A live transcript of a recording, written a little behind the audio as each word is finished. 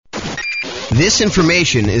This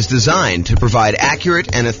information is designed to provide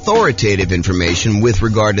accurate and authoritative information with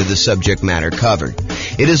regard to the subject matter covered.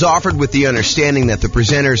 It is offered with the understanding that the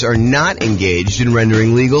presenters are not engaged in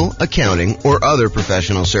rendering legal, accounting, or other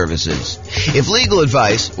professional services. If legal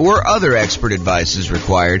advice or other expert advice is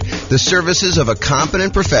required, the services of a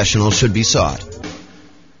competent professional should be sought.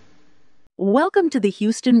 Welcome to the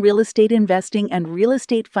Houston Real Estate Investing and Real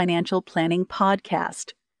Estate Financial Planning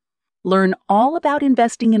Podcast. Learn all about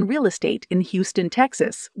investing in real estate in Houston,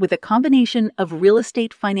 Texas, with a combination of real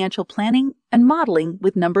estate financial planning and modeling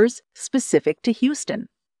with numbers specific to Houston.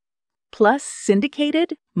 Plus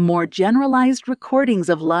syndicated, more generalized recordings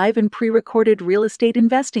of live and pre-recorded real estate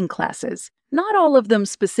investing classes, not all of them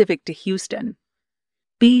specific to Houston.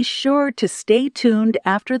 Be sure to stay tuned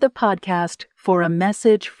after the podcast for a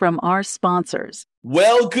message from our sponsors.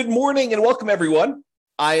 Well, good morning and welcome, everyone.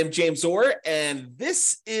 I am James Orr, and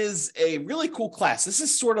this is a really cool class. This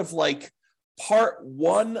is sort of like part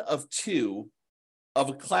 1 of 2 of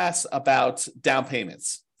a class about down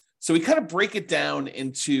payments. So we kind of break it down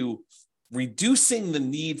into reducing the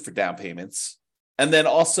need for down payments and then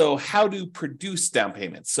also how to produce down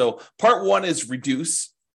payments. So part 1 is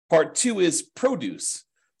reduce, part 2 is produce.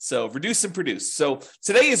 So reduce and produce. So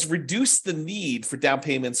today is reduce the need for down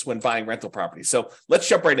payments when buying rental property. So let's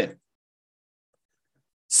jump right in.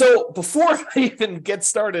 So before I even get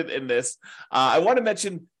started in this, I want to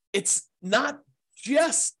mention it's not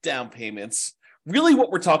just down payments. Really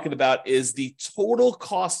what we're talking about is the total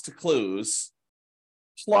cost to close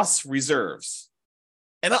plus reserves.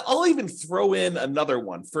 And I'll even throw in another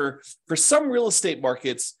one. For some real estate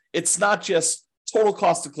markets, it's not just total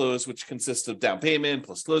cost to close, which consists of down payment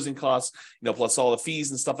plus closing costs, plus all the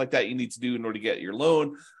fees and stuff like that you need to do in order to get your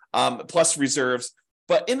loan, plus reserves.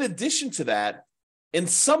 But in addition to that, in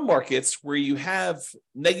some markets where you have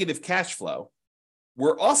negative cash flow,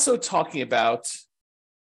 we're also talking about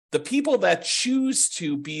the people that choose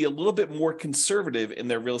to be a little bit more conservative in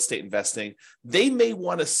their real estate investing. They may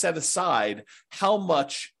want to set aside how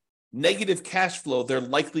much negative cash flow they're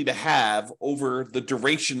likely to have over the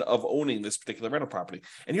duration of owning this particular rental property.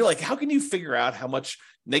 And you're like, how can you figure out how much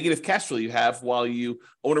negative cash flow you have while you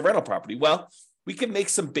own a rental property? Well, we can make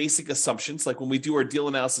some basic assumptions, like when we do our deal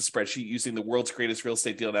analysis spreadsheet using the world's greatest real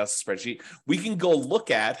estate deal analysis spreadsheet, we can go look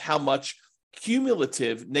at how much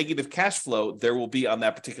cumulative negative cash flow there will be on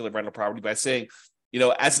that particular rental property by saying,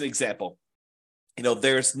 as an example,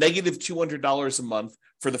 there's negative $200 a month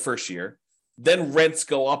for the first year. Then rents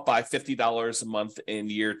go up by $50 a month in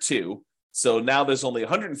year 2. So now there's only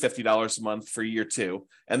 $150 a month for year 2.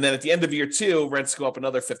 And then at the end of year 2, rents go up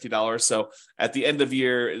another $50. So at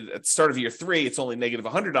the start of year 3, it's only negative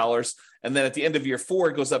 $100. And then at the end of year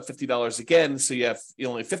 4, it goes up $50 again. So you have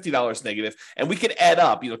only $50 negative. And we could add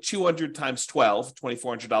up, 200 times 12,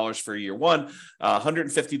 $2,400 for year 1,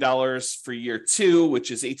 $150 for year 2, which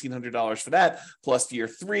is $1,800 for that, plus year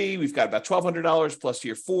 3, we've got about $1,200, plus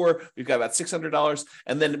year 4, we've got about $600.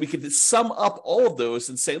 And then we could sum up all of those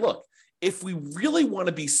and say, look, if we really want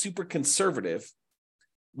to be super conservative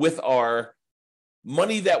with our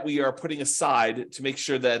money that we are putting aside to make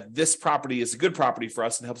sure that this property is a good property for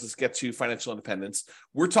us and helps us get to financial independence,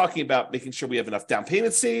 we're talking about making sure we have enough down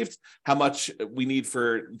payment saved, how much we need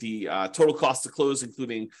for the total cost to close,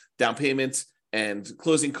 including down payments and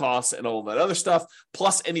closing costs and all that other stuff,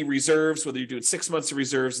 plus any reserves, whether you're doing 6 months of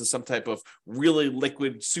reserves in some type of really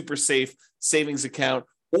liquid, super safe savings account,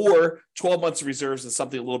 or 12 months of reserves in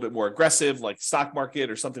something a little bit more aggressive, like stock market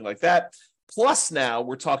or something like that. Plus now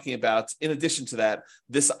we're talking about, in addition to that,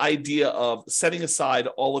 this idea of setting aside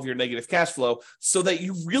all of your negative cash flow so that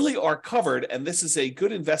you really are covered. And this is a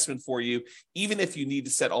good investment for you, even if you need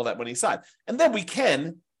to set all that money aside. And then we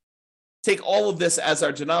can take all of this as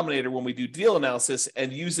our denominator when we do deal analysis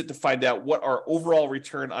and use it to find out what our overall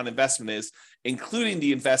return on investment is, including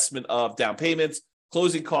the investment of down payments,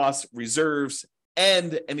 closing costs, reserves,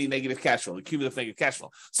 and any negative cash flow, the cumulative negative cash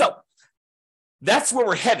flow. So that's where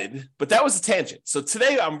we're headed, but that was a tangent. So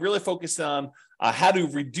today I'm really focused on how to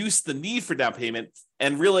reduce the need for down payment.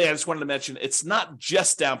 And really, I just wanted to mention, it's not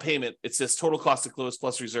just down payment. It's this total cost to close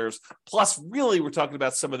plus reserves. Plus, really, we're talking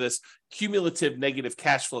about some of this cumulative negative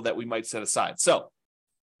cash flow that we might set aside. So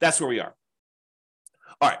that's where we are.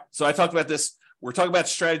 All right, so I talked about this. We're talking about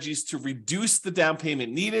strategies to reduce the down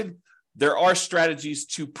payment needed. There are strategies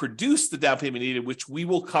to produce the down payment needed, which we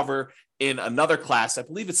will cover in another class. I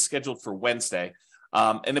believe it's scheduled for Wednesday.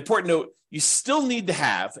 An important note, you still need to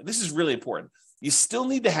have, and this is really important, you still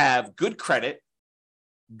need to have good credit,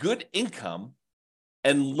 good income,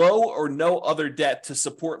 and low or no other debt to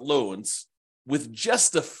support loans, with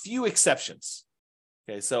just a few exceptions.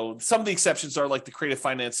 Okay, so some of the exceptions are like the creative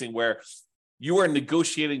financing, where you are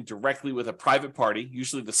negotiating directly with a private party,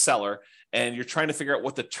 usually the seller, and you're trying to figure out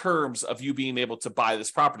what the terms of you being able to buy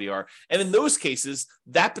this property are. And in those cases,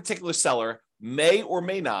 that particular seller may or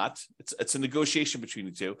may not, it's a negotiation between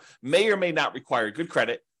the two, may or may not require good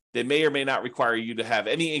credit. They may or may not require you to have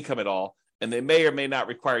any income at all. And they may or may not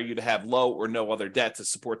require you to have low or no other debt to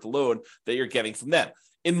support the loan that you're getting from them.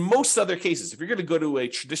 In most other cases, if you're going to go to a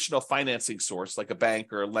traditional financing source like a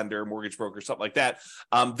bank or a lender, mortgage broker, something like that,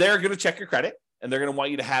 they're going to check your credit and they're going to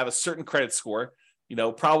want you to have a certain credit score,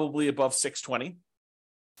 probably above 620.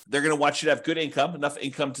 They're going to want you to have good income, enough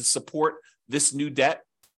income to support this new debt,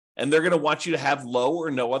 and they're going to want you to have low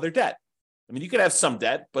or no other debt. I mean, you could have some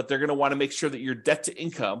debt, but they're going to want to make sure that your debt to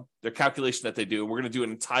income, their calculation that they do, and we're going to do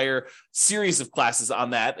an entire series of classes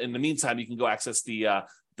on that. In the meantime, you can go access the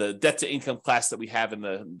debt to income class that we have in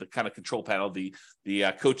the kind of control panel, the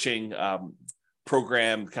coaching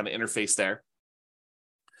program kind of interface there.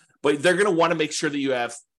 But they're going to want to make sure that you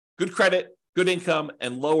have good credit, good income,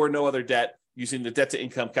 and low or no other debt using the debt to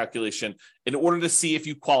income calculation in order to see if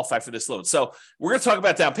you qualify for this loan. So we're going to talk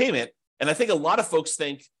about down payment. And I think a lot of folks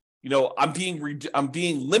think, I'm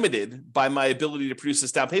being limited by my ability to produce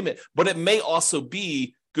this down payment, but it may also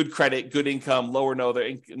be good credit, good income, low or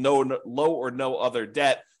no other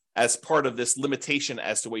debt as part of this limitation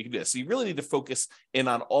as to what you can do. So you really need to focus in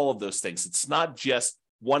on all of those things. It's not just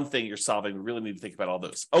one thing you're solving. We really need to think about all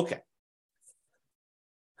those. Okay.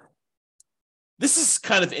 This is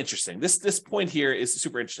kind of interesting. This point here is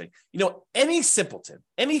super interesting. Any simpleton,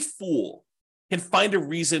 any fool can find a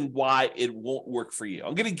reason why it won't work for you.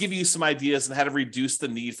 I'm going to give you some ideas on how to reduce the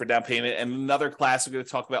need for down payment. And in another class, we're going to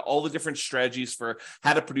talk about all the different strategies for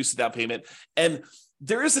how to produce a down payment. And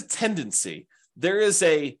there is a tendency, there is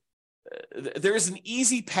an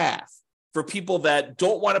easy path for people that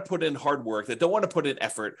don't want to put in hard work, that don't want to put in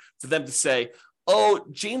effort, for them to say, oh,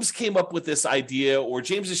 James came up with this idea, or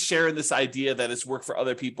James is sharing this idea that has worked for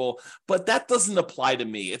other people, but that doesn't apply to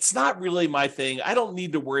me. It's not really my thing. I don't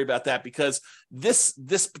need to worry about that because this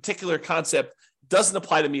particular concept doesn't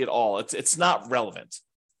apply to me at all. It's not relevant.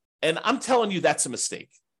 And I'm telling you, that's a mistake.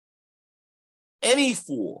 Any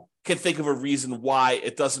fool can think of a reason why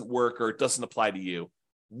it doesn't work or it doesn't apply to you.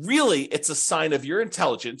 Really, it's a sign of your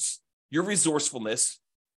intelligence, your resourcefulness,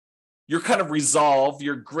 your kind of resolve,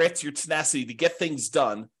 your grit, your tenacity to get things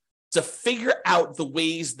done, to figure out the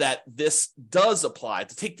ways that this does apply,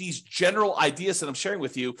 to take these general ideas that I'm sharing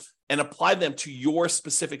with you and apply them to your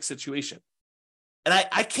specific situation. And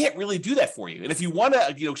I can't really do that for you. And if you want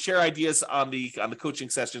to, share ideas on the coaching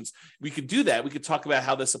sessions, we could do that. We could talk about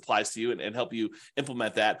how this applies to you and help you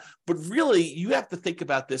implement that. But really, you have to think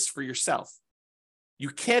about this for yourself. You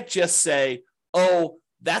can't just say, oh,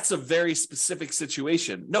 that's a very specific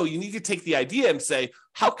situation. No, you need to take the idea and say,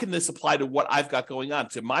 how can this apply to what I've got going on,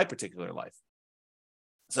 to my particular life?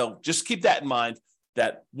 So just keep that in mind,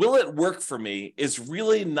 that will it work for me is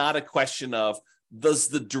really not a question of, does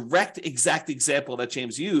the direct exact example that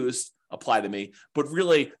James used apply to me, but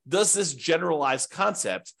really, does this generalized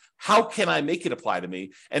concept, how can I make it apply to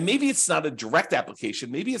me? And maybe it's not a direct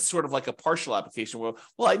application. Maybe it's sort of like a partial application where,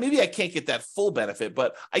 maybe I can't get that full benefit,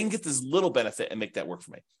 but I can get this little benefit and make that work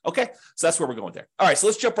for me. Okay, so that's where we're going there. All right, so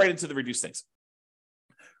let's jump right into the reduce things.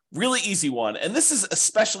 Really easy one. And this is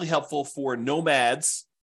especially helpful for nomads,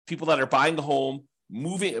 people that are buying a home,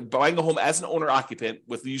 buying a home as an owner occupant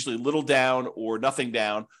with usually little down or nothing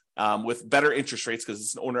down, with better interest rates because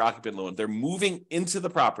it's an owner occupant loan. They're moving into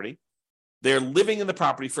the property. They're living in the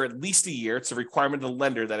property for at least a year. It's a requirement of the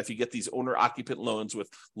lender that if you get these owner occupant loans with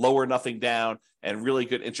low or nothing down and really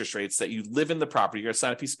good interest rates, that you live in the property. You're going to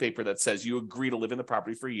sign a piece of paper that says you agree to live in the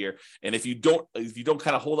property for a year. And if you don't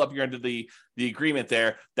kind of hold up your end of the agreement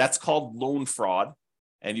there, that's called loan fraud,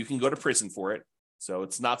 and you can go to prison for it. So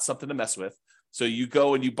it's not something to mess with. So you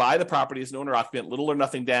go and you buy the property as an owner occupant, little or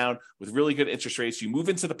nothing down with really good interest rates. You move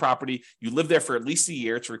into the property, you live there for at least a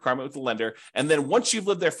year. It's a requirement with the lender. And then once you've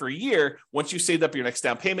lived there for a year, once you've saved up your next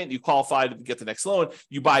down payment, you qualify to get the next loan,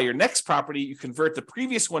 you buy your next property, you convert the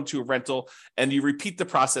previous one to a rental, and you repeat the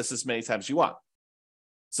process as many times as you want.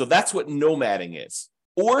 So that's what nomading is,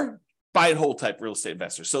 or buy and hold type real estate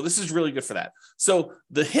investor. So this is really good for that. So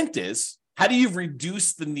the hint is, how do you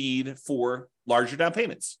reduce the need for larger down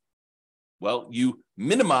payments? Well, you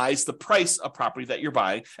minimize the price of property that you're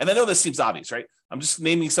buying. And I know this seems obvious, right? I'm just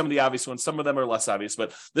naming some of the obvious ones. Some of them are less obvious,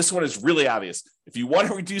 but this one is really obvious. If you want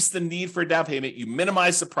to reduce the need for a down payment, you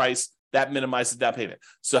minimize the price, that minimizes the down payment.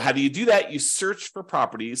 So how do you do that? You search for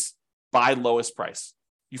properties by lowest price.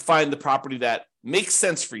 You find the property that makes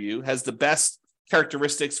sense for you, has the best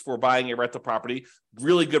characteristics for buying a rental property,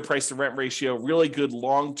 really good price to rent ratio, really good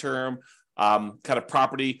long-term kind of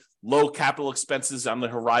property, low capital expenses on the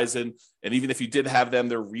horizon. And even if you did have them,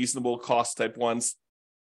 they're reasonable cost type ones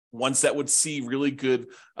that would see really good,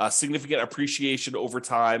 significant appreciation over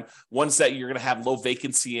time, ones that you're going to have low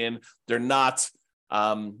vacancy in. They're not,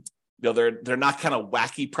 they're not kind of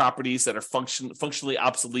wacky properties that are functionally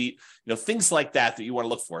obsolete, things like that you want to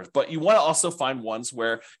look for. But you want to also find ones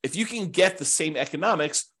where if you can get the same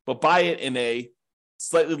economics, but buy it in a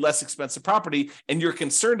slightly less expensive property, and you're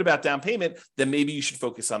concerned about down payment, then maybe you should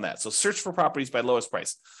focus on that. So search for properties by lowest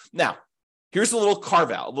price. Now, here's a little carve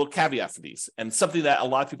out, a little caveat for these, and something that a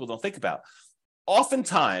lot of people don't think about.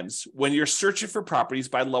 Oftentimes, when you're searching for properties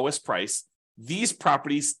by lowest price, these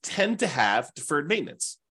properties tend to have deferred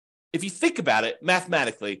maintenance. If you think about it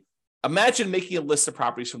mathematically, imagine making a list of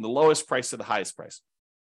properties from the lowest price to the highest price.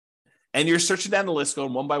 And you're searching down the list,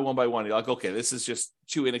 going one by one by one. You're like, okay, this is just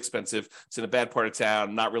too inexpensive. It's in a bad part of town.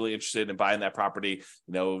 I'm not really interested in buying that property.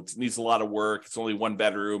 It needs a lot of work. It's only one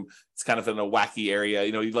bedroom. It's kind of in a wacky area.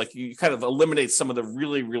 You kind of eliminate some of the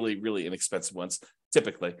really, really, really inexpensive ones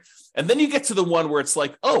typically. And then you get to the one where it's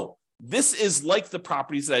like, oh, this is like the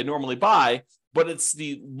properties that I normally buy, but it's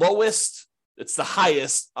the lowest. It's the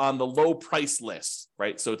highest on the low price list,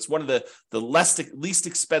 right? So it's one of the least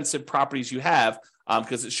expensive properties you have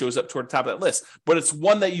because it shows up toward the top of that list, but it's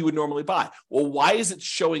one that you would normally buy. Well, why is it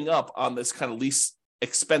showing up on this kind of least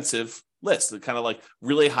expensive list, kind of like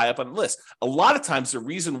really high up on the list? A lot of times the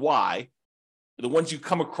reason why the ones you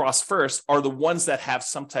come across first are the ones that have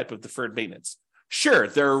some type of deferred maintenance. Sure,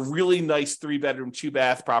 they're a really nice 3-bedroom,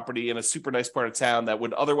 2-bath property in a super nice part of town that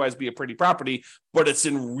would otherwise be a pretty property, but it's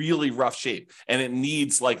in really rough shape and it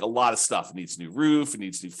needs like a lot of stuff. It needs new roof, it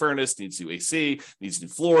needs new furnace, it needs new AC, it needs new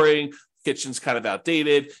flooring, kitchen's kind of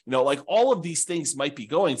outdated, like all of these things might be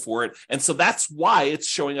going for it. And so that's why it's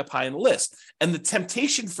showing up high on the list. And the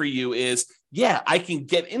temptation for you is, yeah, I can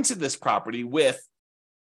get into this property with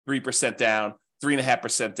 3% down,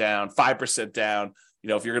 3.5% down, 5% down.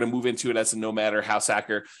 If you're going to move into it as a nomad or house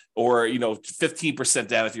hacker, or, 15%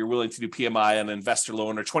 down if you're willing to do PMI on an investor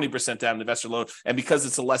loan, or 20% down an investor loan. And because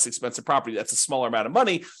it's a less expensive property, that's a smaller amount of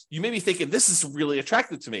money. You may be thinking, this is really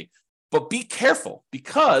attractive to me. But be careful,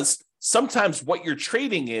 because sometimes what you're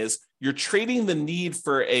trading the need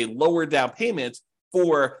for a lower down payment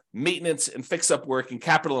for maintenance and fix-up work and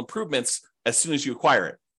capital improvements as soon as you acquire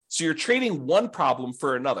it. So you're trading one problem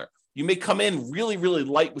for another. You may come in really, really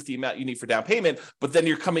light with the amount you need for down payment, but then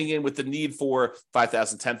you're coming in with the need for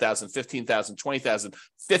 $5,000, $10,000, $15,000, $20,000,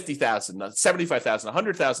 $50,000, $75,000,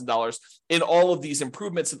 $100,000 in all of these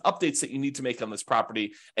improvements and updates that you need to make on this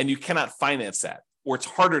property, and you cannot finance that, or it's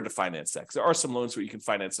harder to finance that because there are some loans where you can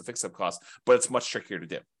finance the fix-up cost, but it's much trickier to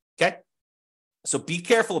do. Okay. So be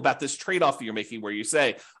careful about this trade-off that you're making where you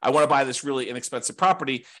say, I want to buy this really inexpensive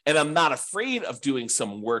property, and I'm not afraid of doing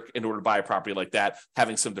some work in order to buy a property like that,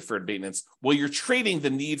 having some deferred maintenance. Well, you're trading the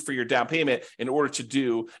need for your down payment in order to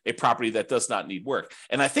do a property that does not need work.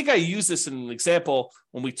 And I think I used this in an example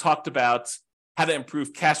when we talked about how to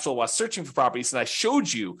improve cash flow while searching for properties. And I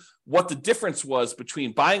showed you what the difference was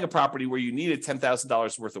between buying a property where you needed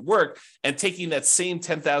 $10,000 worth of work and taking that same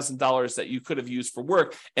 $10,000 that you could have used for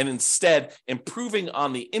work and instead improving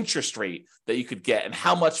on the interest rate that you could get, and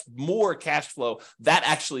how much more cash flow that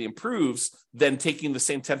actually improves than taking the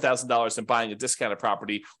same $10,000 and buying a discounted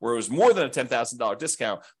property where it was more than a $10,000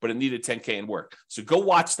 discount, but it needed $10K in work. So go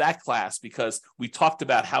watch that class, because we talked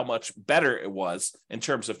about how much better it was in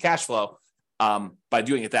terms of cash flow by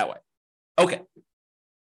doing it that way. Okay.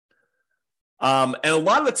 And a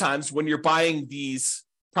lot of the times when you're buying these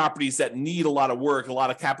properties that need a lot of work, a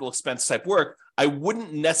lot of capital expense type work, I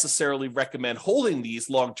wouldn't necessarily recommend holding these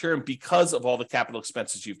long-term because of all the capital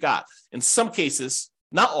expenses you've got. In some cases,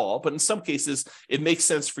 not all, but in some cases, it makes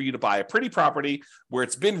sense for you to buy a pretty property where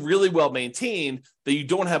it's been really well maintained, that you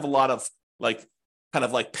don't have a lot of kind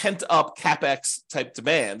of pent up CapEx type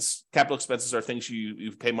demands. Capital expenses are things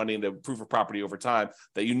you pay money to improve a property over time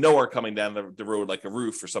that are coming down the road, like a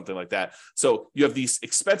roof or something like that. So you have these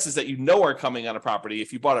expenses that are coming on a property.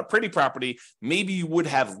 If you bought a pretty property, maybe you would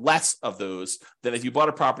have less of those than if you bought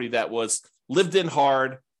a property that was lived in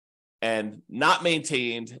hard and not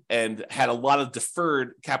maintained and had a lot of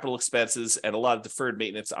deferred capital expenses and a lot of deferred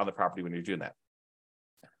maintenance on the property when you're doing that.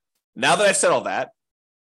 Now that I've said all that,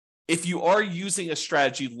 if you are using a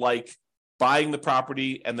strategy like buying the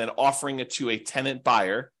property and then offering it to a tenant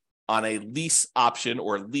buyer on a lease option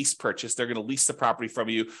or a lease purchase, they're going to lease the property from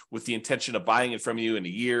you with the intention of buying it from you in a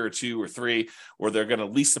year or 2 or 3, or they're going to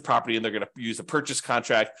lease the property and they're going to use a purchase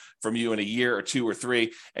contract from you in a year or 2 or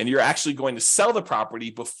 3, and you're actually going to sell the property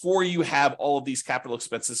before you have all of these capital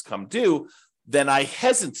expenses come due, then I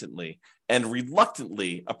hesitantly and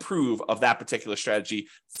reluctantly approve of that particular strategy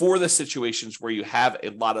for the situations where you have a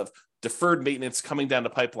lot of deferred maintenance coming down the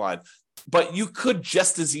pipeline. But you could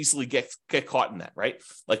just as easily get caught in that, right?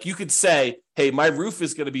 Like you could say, hey, my roof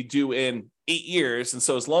is going to be due in 8 years. And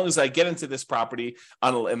so as long as I get into this property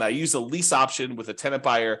and I use a lease option with a tenant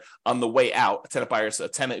buyer on the way out, a tenant buyer is a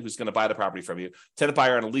tenant who's going to buy the property from you. Tenant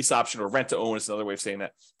buyer on a lease option or rent to own is another way of saying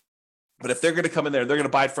that. But if they're going to come in there, they're going to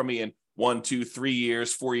buy it from me in 1, 2, 3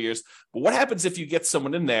 years, 4 years. But what happens if you get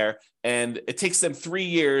someone in there and it takes them 3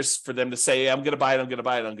 years for them to say, I'm going to buy it, I'm going to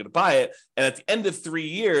buy it, I'm going to buy it. And at the end of 3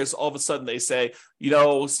 years, all of a sudden they say,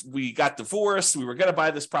 we got divorced. We were going to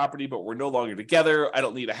buy this property, but we're no longer together. I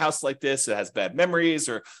don't need a house like this. It has bad memories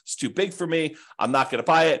or it's too big for me. I'm not going to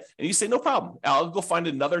buy it. And you say, no problem. I'll go find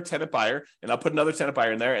another tenant buyer and I'll put another tenant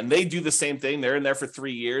buyer in there. And they do the same thing. They're in there for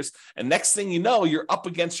 3 years. And next thing you know, you're up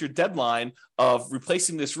against your deadline of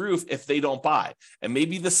replacing this roof if they don't buy. And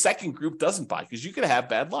maybe the second group doesn't buy because you could have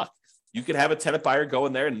bad luck. You could have a tenant buyer go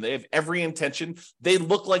in there and they have every intention. They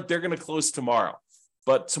look like they're going to close tomorrow.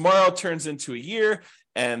 But tomorrow turns into a year,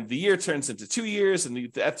 and the year turns into 2 years,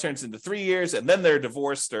 and that turns into 3 years, and then they're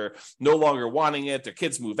divorced or no longer wanting it. Their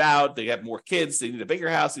kids move out. They have more kids. They need a bigger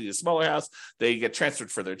house. They need a smaller house. They get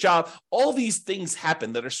transferred for their job. All these things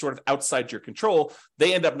happen that are sort of outside your control.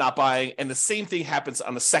 They end up not buying, and the same thing happens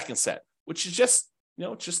on the second set, which is just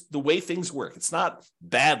the way things work. It's not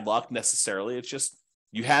bad luck necessarily. It's just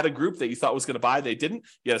you had a group that you thought was going to buy, they didn't.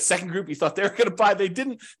 You had a second group you thought they were going to buy, they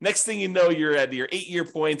didn't. Next thing you know, you're at your 8-year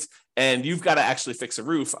point and you've got to actually fix a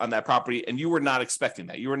roof on that property. And you were not expecting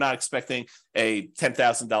that. You were not expecting a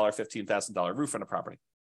 $10,000, $15,000 roof on a property.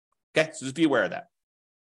 Okay, so just be aware of that.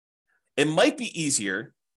 It might be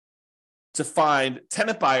easier to find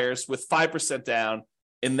tenant buyers with 5% down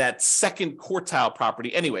in that second quartile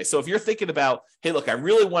property anyway. So if you're thinking about, hey, look, I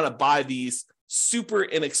really want to buy these super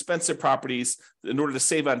inexpensive properties in order to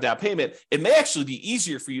save on down payment, it may actually be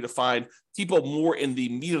easier for you to find people more in the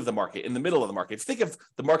meat of the market, in the middle of the market. If you think of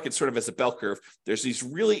the market sort of as a bell curve, there's these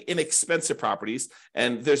really inexpensive properties,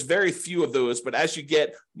 and there's very few of those. But as you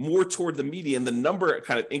get more toward the median, the number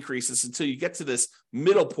kind of increases until you get to this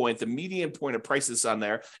middle point, the median point of prices on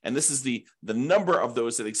there. And this is the number of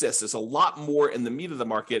those that exist. There's a lot more in the meat of the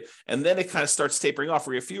market. And then it kind of starts tapering off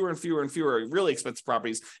where you have fewer and fewer and fewer really expensive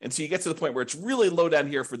properties. And so you get to the point where it's really low down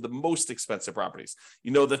here for the most expensive properties.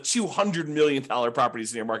 The $200 million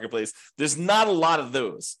properties in your marketplace, there's not a lot of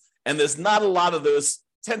those. And there's not a lot of those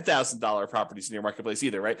 $10,000 properties in your marketplace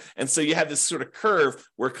either, right? And so you have this sort of curve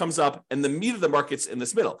where it comes up and the meat of the market's in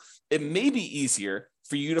this middle. It may be easier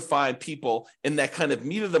for you to find people in that kind of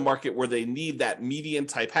meat of the market where they need that median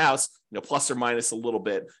type house, plus or minus a little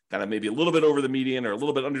bit, kind of maybe a little bit over the median or a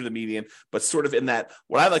little bit under the median, but sort of in that,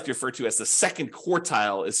 what I like to refer to as the second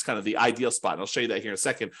quartile is kind of the ideal spot. And I'll show you that here in a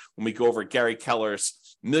second when we go over Gary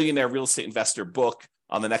Keller's Millionaire Real Estate Investor book.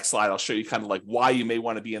 On the next slide, I'll show you kind of like why you may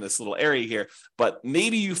want to be in this little area here, but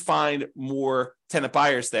maybe you find more tenant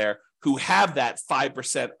buyers there who have that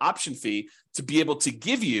 5% option fee to be able to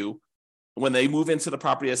give you when they move into the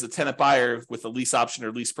property as a tenant buyer with a lease option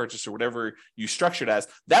or lease purchase or whatever you structured as.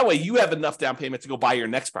 That way you have enough down payment to go buy your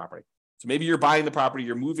next property. So maybe you're buying the property,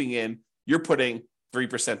 you're moving in, you're putting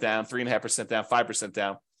 3% down, 3.5% down, 5%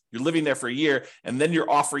 down. You're living there for a year, and then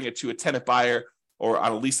you're offering it to a tenant buyer or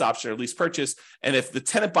on a lease option or lease purchase. And if the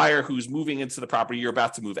tenant buyer who's moving into the property you're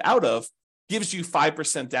about to move out of gives you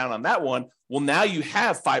 5% down on that one, well, now you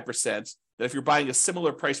have 5% that if you're buying a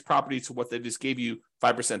similar price property to what they just gave you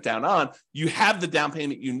 5% down on, you have the down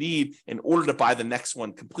payment you need in order to buy the next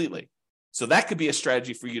one completely. So that could be a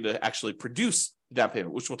strategy for you to actually produce the down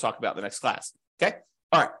payment, which we'll talk about in the next class. Okay.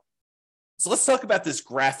 All right. So let's talk about this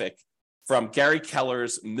graphic from Gary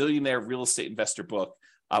Keller's Millionaire Real Estate Investor book,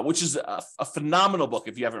 which is a phenomenal book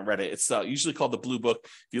if you haven't read it. It's usually called the Blue Book.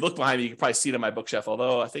 If you look behind me, you can probably see it on my bookshelf,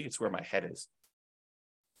 although I think it's where my head is.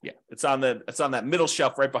 Yeah, it's on that middle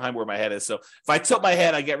shelf right behind where my head is. So if I tilt my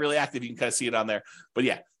head, I get really active. You can kind of see it on there. But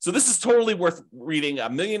yeah, so this is totally worth reading. A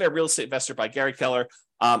Millionaire Real Estate Investor by Gary Keller.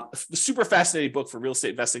 Super fascinating book for real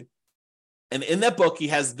estate investing. And in that book, he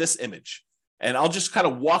has this image. And I'll just kind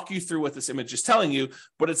of walk you through what this image is telling you.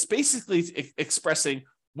 But it's basically expressing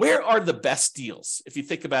where are the best deals? If you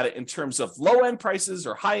think about it in terms of low-end prices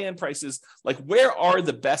or high-end prices, like where are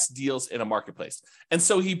the best deals in a marketplace? And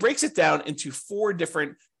so he breaks it down into 4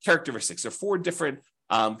 different characteristics or 4 different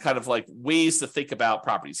kind of like ways to think about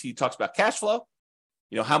properties. He talks about cash flow.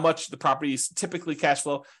 how much the properties typically cash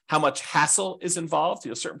flow, how much hassle is involved.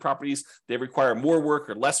 Certain properties, they require more work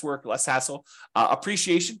or less hassle.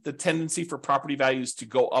 Appreciation, the tendency for property values to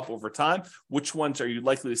go up over time. Which ones are you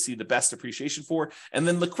likely to see the best appreciation for? And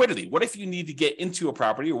then liquidity. What if you need to get into a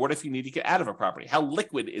property, or what if you need to get out of a property? How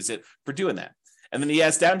liquid is it for doing that? And then he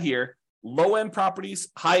has down here, low-end properties,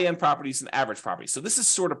 high-end properties, and average properties. So this is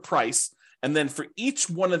sort of price. And then for each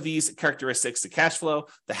one of these characteristics, the cash flow,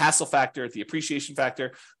 the hassle factor, the appreciation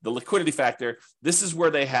factor, the liquidity factor, this is where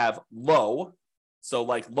they have low. So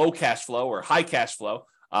like low cash flow or high cash flow,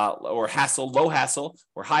 or hassle, low hassle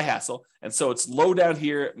or high hassle. And so it's low down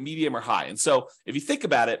here, medium or high. And so if you think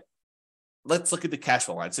about it, let's look at the cash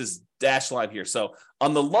flow line. It says dashed line here. So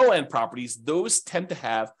on the low end properties, those tend to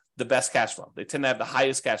have the best cash flow. They tend to have the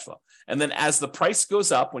highest cash flow. And then as the price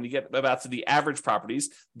goes up, when you get about to the average properties,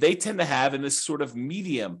 they tend to have in this sort of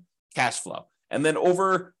medium cash flow. And then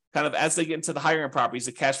over kind of as they get into the higher end properties,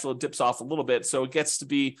 the cash flow dips off a little bit. So it gets to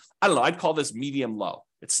be, I don't know, I'd call this medium low.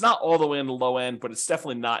 It's not all the way in the low end, but it's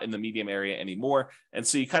definitely not in the medium area anymore. And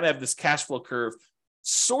so you kind of have this cash flow curve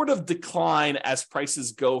sort of decline as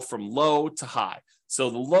prices go from low to high. So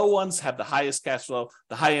the low ones have the highest cash flow.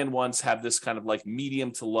 The high end ones have this kind of like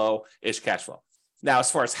medium to low-ish cash flow. Now, as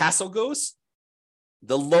far as hassle goes,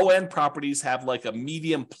 the low end properties have like a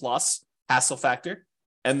medium plus hassle factor.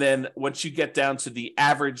 And then once you get down to the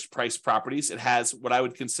average price properties, it has what I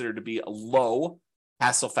would consider to be a low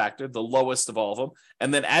hassle factor, the lowest of all of them.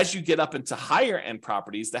 And then as you get up into higher end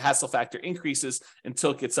properties, the hassle factor increases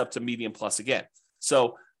until it gets up to medium plus again.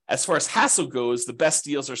 So as far as hassle goes, the best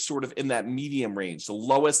deals are sort of in that medium range, the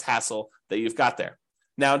lowest hassle that you've got there.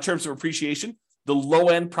 Now, in terms of appreciation, the low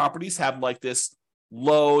end properties have like this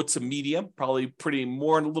low to medium, probably pretty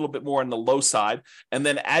more and a little bit more on the low side. And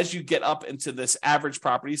then as you get up into this average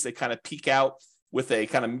properties, they kind of peak out with a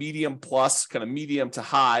kind of medium plus, kind of medium to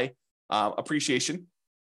high appreciation.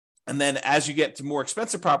 And then as you get to more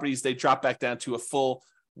expensive properties, they drop back down to a full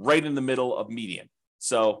right in the middle of median.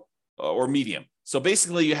 So, or medium. So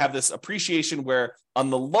basically you have this appreciation where on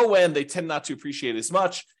the low end, they tend not to appreciate as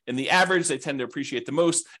much. In the average, they tend to appreciate the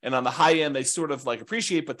most. And on the high end, they sort of like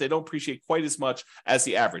appreciate, but they don't appreciate quite as much as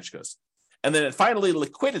the average goes. And then finally,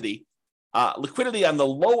 liquidity. Liquidity on the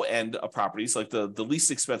low end of properties, like the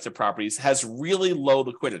least expensive properties, has really low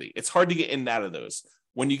liquidity. It's hard to get in and out of those.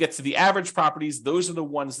 When you get to the average properties, those are the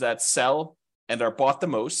ones that sell and are bought the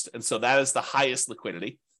most. And so that is the highest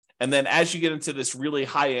liquidity. And then as you get into this really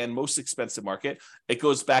high end, most expensive market, it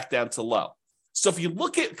goes back down to low. So if you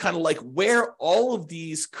look at kind of like where all of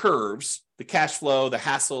these curves, the cash flow, the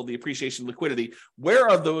hassle, the appreciation, liquidity, where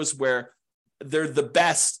are those where they're the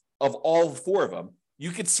best of all four of them?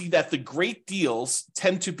 You can see that the great deals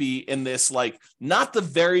tend to be in this, like not the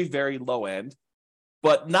very, very low end,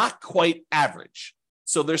 but not quite average.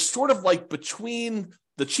 So there's sort of like between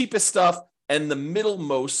the cheapest stuff and the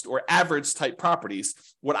middlemost or average type properties,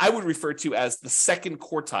 what I would refer to as the second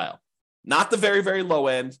quartile, not the very, very low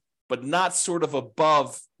end, but not sort of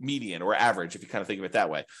above median or average, if you kind of think of it that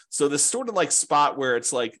way. So this sort of like spot where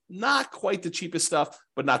it's like not quite the cheapest stuff,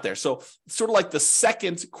 but not there. So sort of like the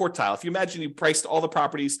second quartile. If you imagine you priced all the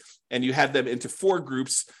properties and you had them into four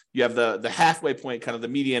groups, you have the halfway point, kind of the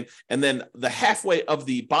median, and then the halfway of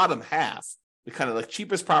the bottom half, the kind of like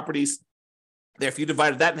cheapest properties. There, if you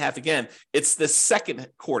divided that in half again, it's the second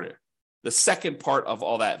quarter. The second part of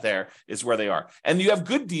all that there is where they are. And you have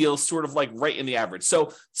good deals sort of like right in the average.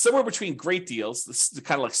 So somewhere between great deals, the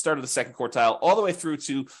kind of like start of the second quartile, all the way through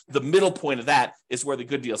to the middle point of that is where the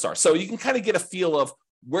good deals are. So you can kind of get a feel of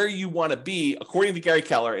where you want to be, according to Gary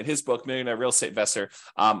Keller in his book, Millionaire Real Estate Investor,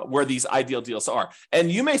 where these ideal deals are.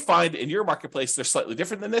 And you may find in your marketplace, they're slightly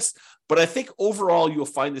different than this, but I think overall, you'll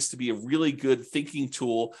find this to be a really good thinking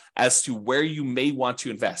tool as to where you may want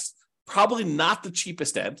to invest. Probably not the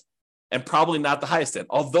cheapest end, and probably not the highest end,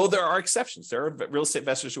 although there are exceptions. There are real estate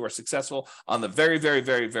investors who are successful on the very, very,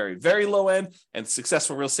 very, very, very low end and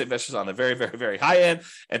successful real estate investors on the very, very, very high end,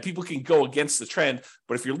 and people can go against the trend.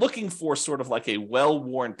 But if you're looking for sort of like a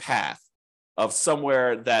well-worn path of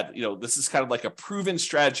somewhere that, this is kind of like a proven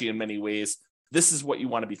strategy in many ways, this is what you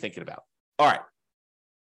want to be thinking about. All right.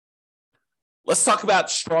 Let's talk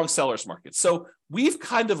about strong sellers market. So we've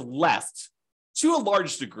kind of left, to a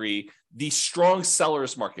large degree, the strong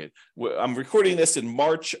sellers market. I'm recording this in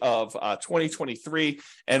March of 2023,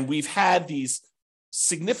 and we've had these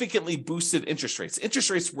significantly boosted interest rates. Interest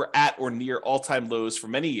rates were at or near all-time lows for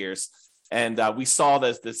many years, And we saw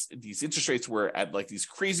that these interest rates were at like these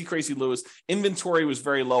crazy, crazy lows. Inventory was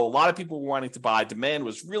very low. A lot of people were wanting to buy. Demand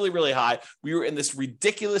was really, really high. We were in this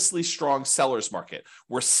ridiculously strong sellers market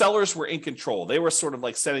where sellers were in control. They were sort of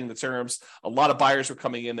like setting the terms. A lot of buyers were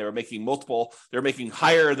coming in. They were making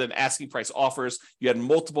higher than asking price offers. You had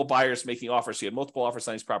multiple buyers making offers. You had multiple offers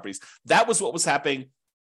on these properties. That was what was happening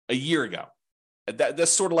a year ago.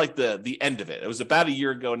 That's sort of like the end of it. It was about a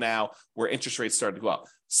year ago now where interest rates started to go up.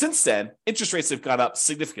 Since then, interest rates have gone up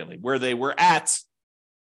significantly, where they were at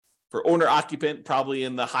for owner occupant, probably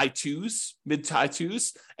in the high twos, mid to high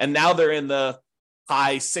twos, and now they're in the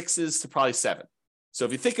high sixes to probably 7. So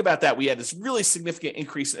if you think about that, we had this really significant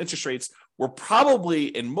increase in interest rates. We're probably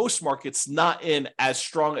in most markets not in as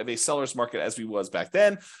strong of a seller's market as we was back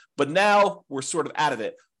then, but now we're sort of out of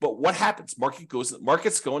it. But what happens?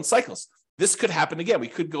 Markets go in cycles. This could happen again. We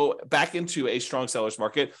could go back into a strong seller's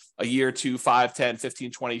market a year, 2, 5, 10, 15,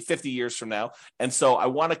 20, 50 years from now. And so I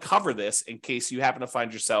want to cover this in case you happen to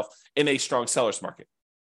find yourself in a strong seller's market.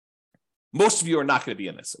 Most of you are not going to be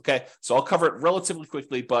in this, okay? So I'll cover it relatively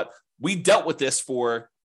quickly, but we dealt with this for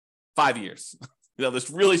 5 years. This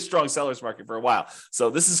really strong seller's market for a while. So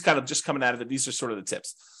this is kind of just coming out of it. These are sort of the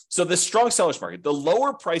tips. So this strong seller's market, the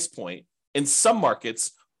lower price point in some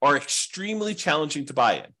markets are extremely challenging to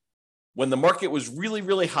buy in. When the market was really,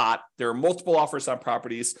 really hot, there were multiple offers on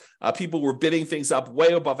properties. People were bidding things up way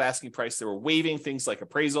above asking price. They were waiving things like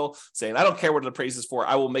appraisal, saying, I don't care what it appraises for.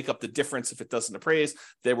 I will make up the difference if it doesn't appraise.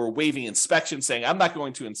 They were waiving inspection, saying, I'm not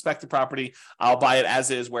going to inspect the property. I'll buy it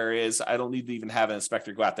as is, where it is. I don't need to even have an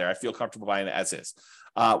inspector go out there. I feel comfortable buying it as is.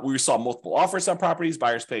 We saw multiple offers on properties,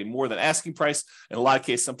 buyers paying more than asking price, in a lot of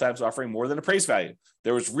cases, sometimes offering more than appraised value.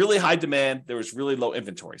 There was really high demand. There was really low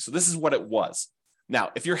inventory. So this is what it was. Now,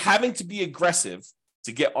 if you're having to be aggressive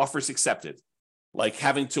to get offers accepted, like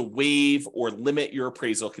having to waive or limit your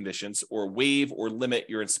appraisal conditions or waive or limit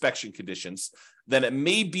your inspection conditions, then it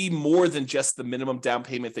may be more than just the minimum down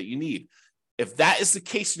payment that you need. If that is the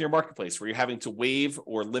case in your marketplace where you're having to waive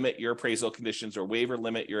or limit your appraisal conditions or waive or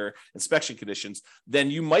limit your inspection conditions, then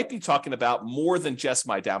you might be talking about more than just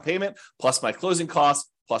my down payment, plus my closing costs,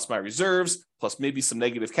 plus my reserves, plus maybe some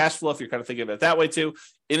negative cash flow if you're kind of thinking of it that way too.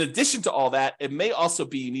 In addition to all that, it may also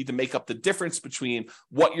be you need to make up the difference between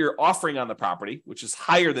what you're offering on the property, which is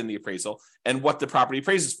higher than the appraisal, and what the property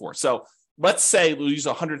appraises for. So let's say we'll use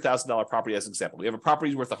a $100,000 property as an example. We have a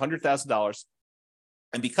property worth $100,000.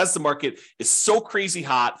 And because the market is so crazy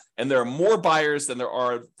hot and there are more buyers than there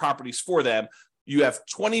are properties for them, you have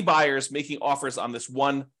 20 buyers making offers on this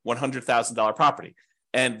one $100,000 property.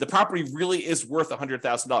 And the property really is worth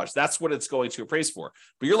 $100,000. That's what it's going to appraise for.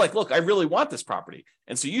 But you're like, look, I really want this property.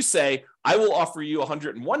 And so you say, I will offer you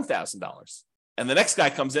 $101,000. And the next guy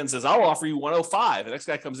comes in and says, I'll offer you 105. The next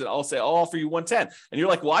guy comes in, I'll say, I'll offer you 110. And you're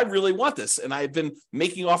like, well, I really want this. And I've been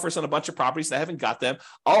making offers on a bunch of properties and I haven't got them.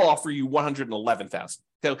 I'll offer you 111,000.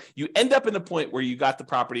 So you end up in the point where you got the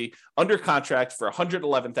property under contract for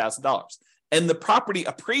 $111,000 and the property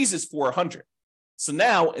appraises for 100. So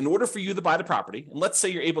now in order for you to buy the property, and let's say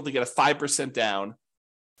you're able to get a 5% down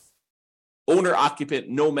owner occupant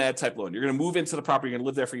nomad type loan. You're going to move into the property, you're going to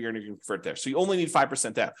live there for a year and you're going to convert there. So you only need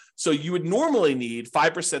 5% down. So you would normally need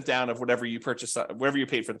 5% down of whatever you purchased, whatever you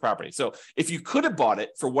paid for the property. So if you could have bought it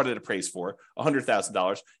for what it appraised for,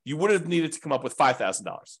 $100,000, you would have needed to come up with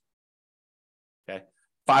 $5,000. Okay.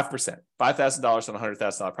 5%, $5,000 on a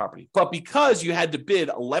 $100,000 property. But because you had to bid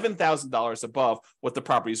 $11,000 above what the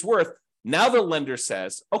property is worth, now the lender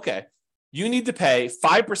says, okay, you need to pay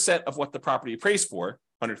 5% of what the property appraised for,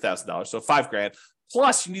 $100,000, so $5,000,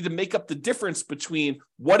 plus you need to make up the difference between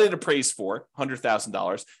what it appraised for,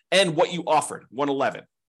 $100,000, and what you offered, $111,000.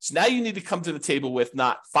 So now you need to come to the table with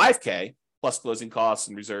not $5,000 plus closing costs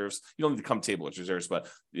and reserves. You don't need to come to the table with reserves, but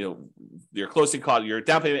your closing cost, your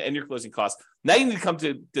down payment, and your closing costs. Now you need to come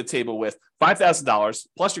to the table with $5,000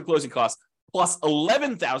 plus your closing costs plus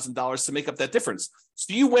 $11,000 to make up that difference.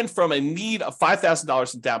 So you went from a need of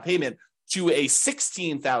 $5,000 in down payment to a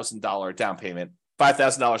 $16,000 down payment,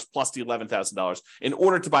 $5,000 plus the $11,000 in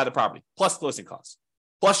order to buy the property, plus closing costs.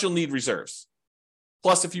 Plus you'll need reserves.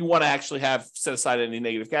 Plus if you want to actually have set aside any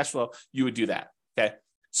negative cash flow, you would do that, okay?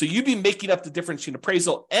 So you'd be making up the difference between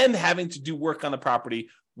appraisal and having to do work on the property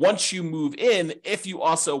once you move in if you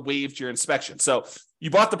also waived your inspection. So you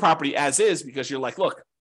bought the property as is because you're like, look,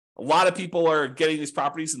 a lot of people are getting these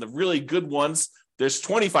properties and the really good ones, there's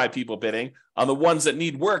 25 people bidding. On the ones that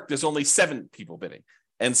need work, there's only 7 people bidding.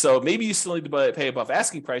 And so maybe you still need to pay above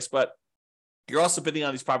asking price, but you're also bidding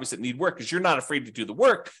on these properties that need work because you're not afraid to do the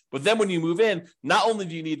work. But then when you move in, not only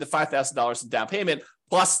do you need the $5,000 in down payment,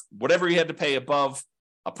 plus whatever you had to pay above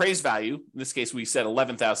appraised value. In this case, we said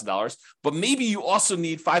 $11,000, but maybe you also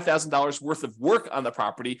need $5,000 worth of work on the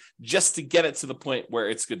property just to get it to the point where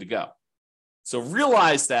it's good to go. So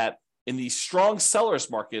realize that in these strong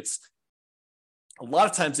sellers markets, a lot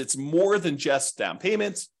of times it's more than just down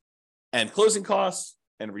payments and closing costs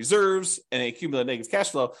and reserves and accumulated negative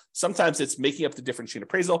cash flow. Sometimes it's making up the difference in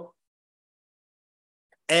appraisal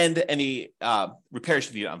and any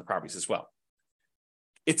repairs you need on the properties as well.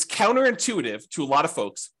 It's counterintuitive to a lot of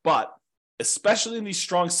folks, but especially in these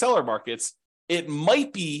strong seller markets, it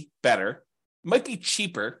might be better, might be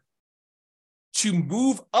cheaper to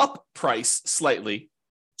move up price slightly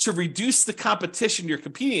to reduce the competition you're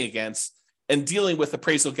competing against and dealing with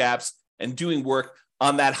appraisal gaps and doing work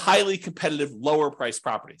on that highly competitive, lower price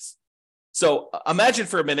properties. So imagine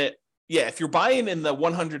for a minute, if you're buying in the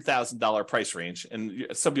 $100,000 price range, and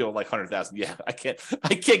some people are like 100,000, I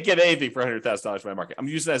can't get anything for $100,000 in my market. I'm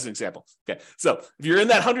using that as an example. Okay, so if you're in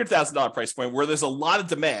that $100,000 price point where there's a lot of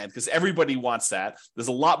demand because everybody wants that, there's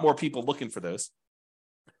a lot more people looking for those.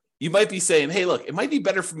 You might be saying, hey, look, it might be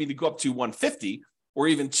better for me to go up to 150 or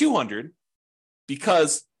even 200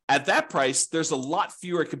 because at that price, there's a lot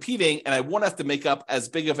fewer competing, and I won't have to make up as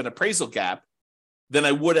big of an appraisal gap than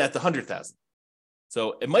I would at the 100,000.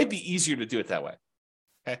 So it might be easier to do it that way.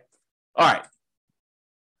 Okay. All right.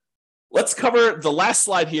 Let's cover the last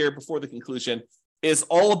slide here before the conclusion is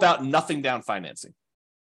all about nothing down financing.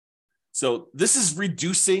 So this is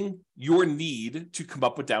reducing your need to come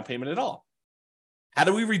up with down payment at all. How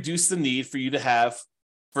do we reduce the need for you to have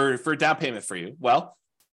for a down payment for you? Well,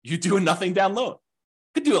 you do a nothing down loan.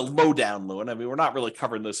 Could do a low down loan. I mean, we're not really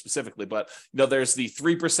covering those specifically, but there's the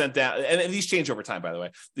 3% down, and these change over time, by the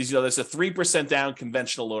way. There's a 3% down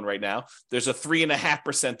conventional loan right now. There's a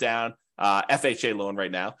 3.5% down FHA loan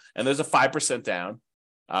right now, and there's a 5% down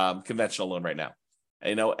conventional loan right now.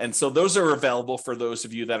 And so those are available for those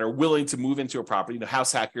of you that are willing to move into a property,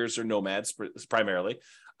 house hackers or nomads primarily.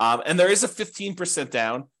 And there is a 15%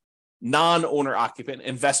 down non-owner occupant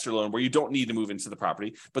investor loan where you don't need to move into the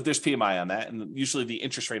property, but there's PMI on that. And usually the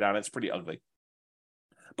interest rate on it's pretty ugly.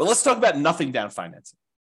 But let's talk about nothing down financing.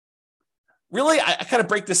 Really, I kind of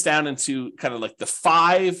break this down into kind of like the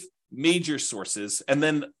 5 major sources and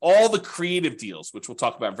then all the creative deals, which we'll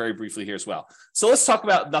talk about very briefly here as well. So let's talk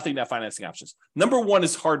about nothing down financing options. Number 1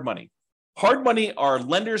 is hard money. Hard money are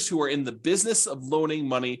lenders who are in the business of loaning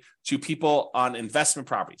money to people on investment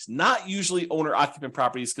properties, not usually owner-occupant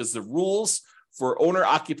properties, because the rules for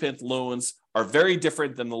owner-occupant loans are very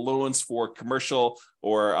different than the loans for commercial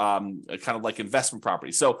or kind of like investment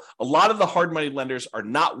properties. So a lot of the hard money lenders are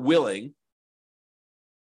not willing.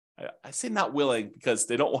 I say not willing because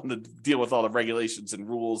they don't want to deal with all the regulations and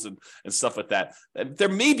rules and stuff like that. And there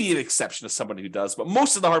may be an exception to somebody who does, but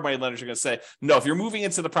most of the hard money lenders are going to say, no, if you're moving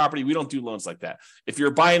into the property, we don't do loans like that. If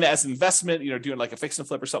you're buying it as an investment, doing like a fix and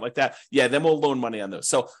flip or something like that, then we'll loan money on those.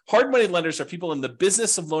 So hard money lenders are people in the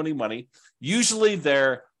business of loaning money. Usually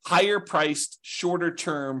they're higher priced, shorter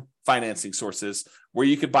term financing sources where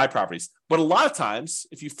you could buy properties. But a lot of times,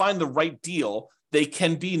 if you find the right deal, they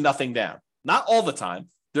can be nothing down. Not all the time.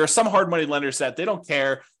 There are some hard money lenders that they don't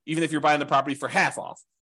care, even if you're buying the property for half off.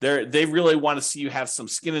 They really want to see you have some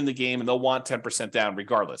skin in the game, and they'll want 10% down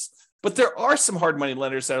regardless. But there are some hard money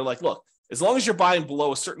lenders that are like, look, as long as you're buying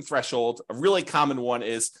below a certain threshold, a really common one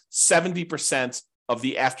is 70% of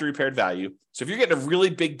the after repaired value. So if you're getting a really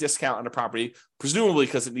big discount on a property, presumably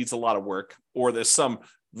because it needs a lot of work, or there's some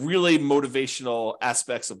really motivational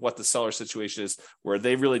aspects of what the seller situation is, where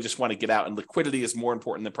they really just want to get out and liquidity is more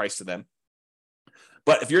important than price to them.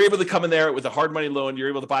 But if you're able to come in there with a hard money loan, you're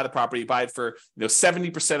able to buy the property, buy it for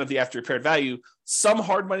 70% of the after repaired value. Some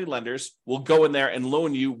hard money lenders will go in there and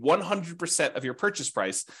loan you 100% of your purchase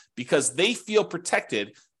price because they feel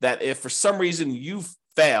protected that if for some reason you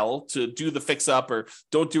fail to do the fix up or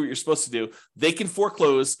don't do what you're supposed to do, they can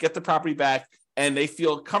foreclose, get the property back, and they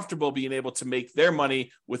feel comfortable being able to make their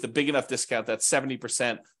money with a big enough discount that's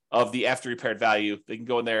 70% of the after repaired value. They can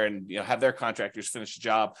go in there and have their contractors finish the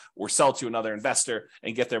job or sell to another investor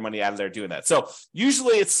and get their money out of there doing that. So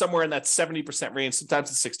usually it's somewhere in that 70% range. Sometimes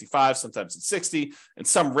it's 65, sometimes it's 60. In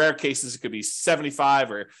some rare cases, it could be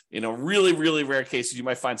 75, or really, really rare cases, you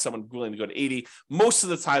might find someone willing to go to 80. Most of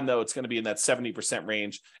the time, though, it's going to be in that 70%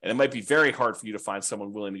 range, and it might be very hard for you to find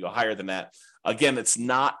someone willing to go higher than that. Again, it's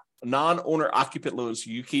not non-owner occupant loans.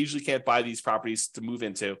 You usually can't buy these properties to move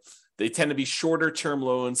into. They tend to be shorter term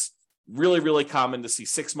loans, really, really common to see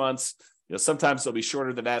 6 months. Sometimes they'll be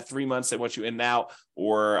shorter than that, 3 months. They want you in and out,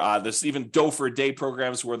 or there's even dough for a day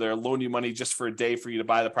programs where they'll loan you money just for a day for you to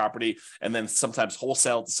buy the property, and then sometimes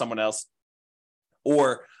wholesale to someone else.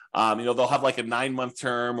 Or They'll have like a 9-month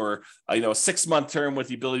term or a 6-month term with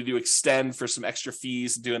the ability to extend for some extra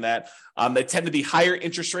fees and doing that. They tend to be higher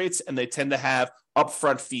interest rates, and they tend to have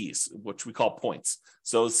upfront fees, which we call points.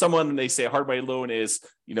 So someone, they say a hard money loan is,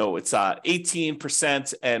 it's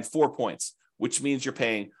 18% and 4 points, which means you're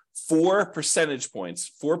paying 4 percentage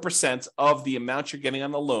points, 4% of the amount you're getting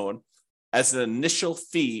on the loan as an initial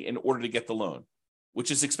fee in order to get the loan,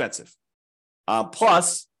 which is expensive.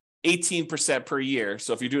 Plus 18% per year.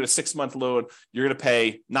 So if you're doing a 6-month loan, you're going to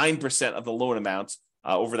pay 9% of the loan amount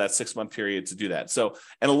over that 6-month period to do that. So,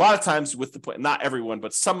 and a lot of times with the point, not everyone,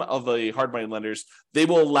 but some of the hard money lenders, they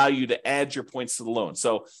will allow you to add your points to the loan.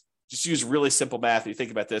 So just use really simple math. If you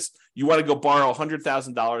think about this, you want to go borrow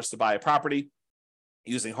 $100,000 to buy a property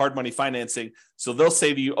using hard money financing. So they'll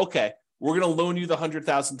say to you, okay, we're going to loan you the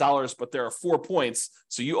 $100,000, but there are 4 points.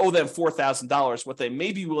 So you owe them $4,000. What they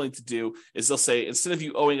may be willing to do is they'll say, instead of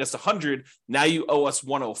you owing us 100, now you owe us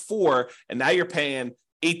 104. And now you're paying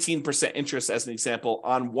 18% interest, as an example,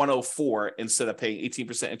 on 104 instead of paying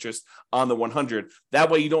 18% interest on the 100.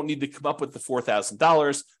 That way you don't need to come up with the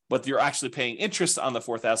 $4,000, but you're actually paying interest on the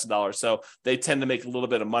 $4,000. So they tend to make a little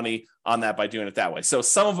bit of money on that by doing it that way. So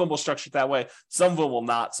some of them will structure it that way. Some of them will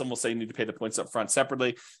not. Some will say you need to pay the points up front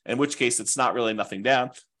separately, in which case it's not really nothing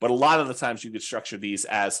down. But a lot of the times you could structure these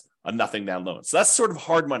as a nothing down loan. So that's sort of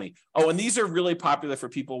hard money. Oh, and these are really popular for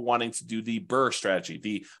people wanting to do the BRRRR strategy,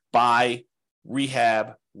 the buy,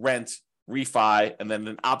 rehab, rent, refi, and then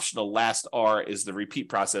an optional last R is the repeat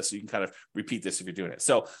process. So you can kind of repeat this if you're doing it.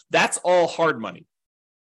 So that's all hard money.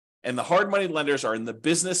 And the hard money lenders are in the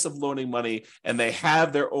business of loaning money, and they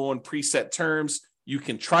have their own preset terms. You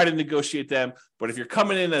can try to negotiate them, but if you're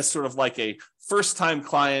coming in as sort of like a first-time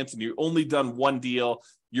client and you've only done one deal,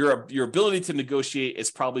 your ability to negotiate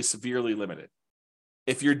is probably severely limited.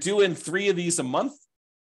 If you're doing 3 of these a month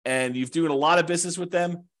and you've doing a lot of business with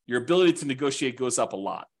them, your ability to negotiate goes up a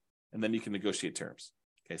lot, and then you can negotiate terms.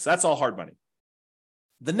 Okay, so that's all hard money.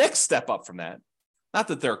 The next step up from that, not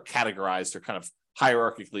that they're categorized or kind of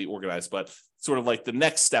hierarchically organized, but sort of like the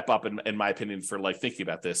next step up, in my opinion, for like thinking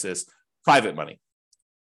about this is private money.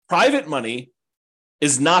 Private money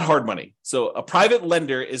is not hard money. So a private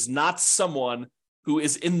lender is not someone who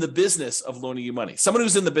is in the business of loaning you money. Someone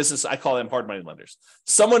who's in the business, I call them hard money lenders.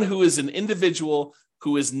 Someone who is an individual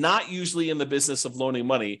who is not usually in the business of loaning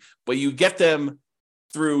money, but you get them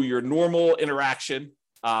through your normal interaction.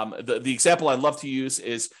 The example I love to use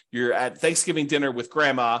is you're at Thanksgiving dinner with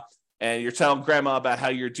grandma, and you're telling grandma about how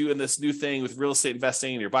you're doing this new thing with real estate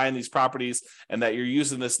investing, and you're buying these properties, and that you're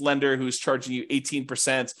using this lender who's charging you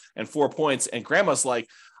 18% and 4 points. And grandma's like,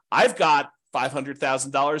 I've got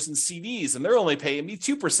 $500,000 in CDs, and they're only paying me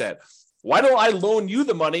 2%. Why don't I loan you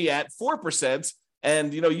the money at 4%?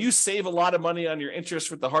 And, you save a lot of money on your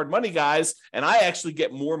interest with the hard money guys, and I actually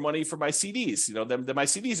get more money for my CDs, than my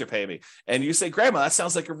CDs are paying me. And you say, Grandma, that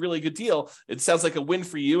sounds like a really good deal. It sounds like a win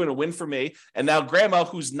for you and a win for me. And now Grandma,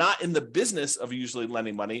 who's not in the business of usually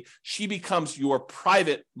lending money, she becomes your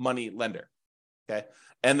private money lender. Okay.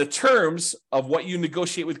 And the terms of what you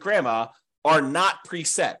negotiate with Grandma are not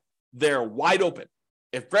preset. They're wide open.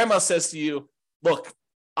 If Grandma says to you, look,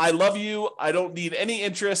 I love you. I don't need any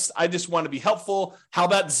interest. I just want to be helpful. How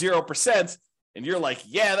about 0%? And you're like,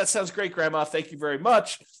 yeah, that sounds great, Grandma. Thank you very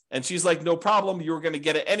much. And she's like, no problem. You were going to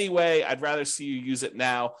get it anyway. I'd rather see you use it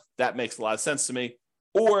now. That makes a lot of sense to me.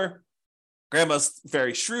 Or Grandma's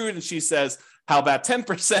very shrewd and she says, how about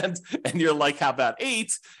 10%? And you're like, how about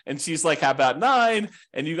 8? And she's like, how about 9?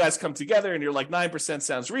 And you guys come together and you're like, 9%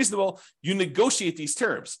 sounds reasonable. You negotiate these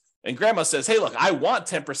terms. And Grandma says, hey, look, I want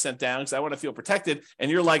 10% down because I want to feel protected.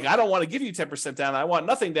 And you're like, I don't want to give you 10% down. I want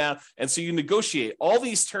nothing down. And so you negotiate. All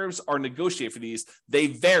these terms are negotiated for these. They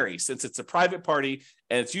vary since it's a private party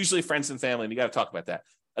and it's usually friends and family. And you got to talk about that.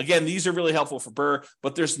 Again, these are really helpful for BRRRR,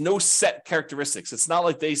 but there's no set characteristics. It's not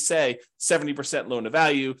like they say 70% loan to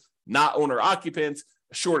value, not owner occupant,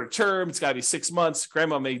 shorter term. It's got to be 6 months.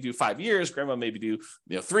 Grandma may do 5 years. Grandma maybe do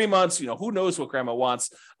 3 months. Who knows what grandma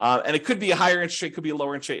wants? And it could be a higher interest rate, could be a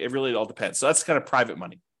lower interest rate. It really all depends. So that's kind of private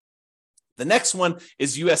money. The next one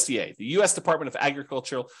is USDA. The U.S. Department of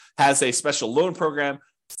Agriculture has a special loan program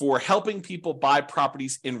for helping people buy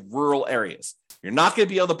properties in rural areas. You're not going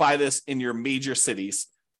to be able to buy this in your major cities,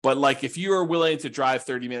 but like if you are willing to drive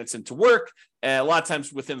 30 minutes into work, and a lot of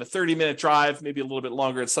times within a 30-minute drive, maybe a little bit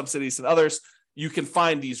longer in some cities than others, you can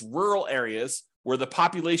find these rural areas where the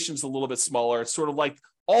population's a little bit smaller. It's sort of like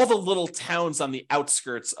all the little towns on the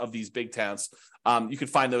outskirts of these big towns. You can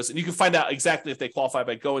find those, and you can find out exactly if they qualify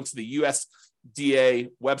by going to the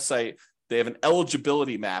USDA website. They have an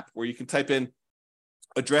eligibility map where you can type in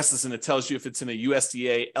addresses and it tells you if it's in a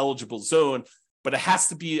USDA eligible zone. but it has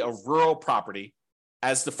to be a rural property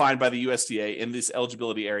as defined by the USDA in these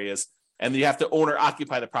eligibility areas. And you have to own or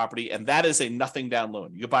occupy the property, and that is a nothing down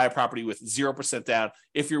loan. You can buy a property with 0% down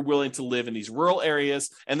if you're willing to live in these rural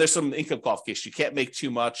areas, and there's some income qualification. You can't make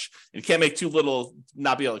too much, and you can't make too little,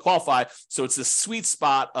 not be able to qualify. So it's a sweet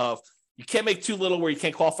spot of you can't make too little where you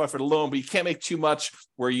can't qualify for the loan, but you can't make too much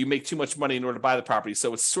where you make too much money in order to buy the property.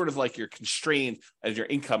 So it's sort of like you're constrained as your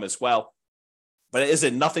income as well. But it is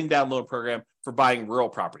a nothing down loan program for buying rural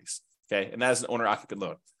properties, okay? And that is an owner-occupant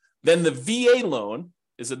loan. Then the VA loan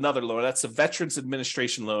is another loan. That's a Veterans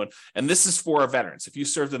Administration loan. And this is for veterans. If you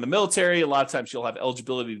served in the military, a lot of times you'll have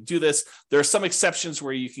eligibility to do this. There are some exceptions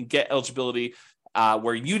where you can get eligibility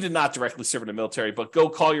where you did not directly serve in the military, but go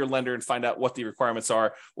call your lender and find out what the requirements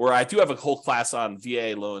are. Or I do have a whole class on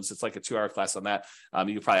VA loans. It's like a 2-hour class on that.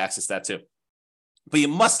 You can probably access that too. But you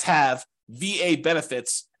must have VA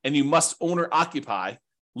benefits and you must own or occupy,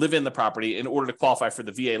 live in the property in order to qualify for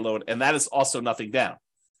the VA loan. And that is also nothing down.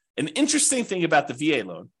 An interesting thing about the VA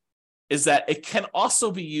loan is that it can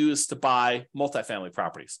also be used to buy multifamily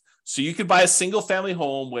properties. So you could buy a single family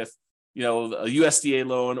home with, a USDA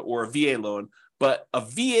loan or a VA loan, but a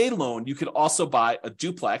VA loan, you could also buy a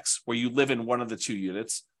duplex where you live in one of the 2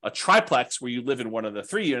 units, a triplex where you live in one of the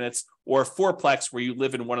 3 units, or a fourplex where you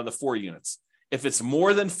live in one of the 4 units. If it's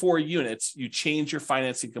more than 4 units, you change your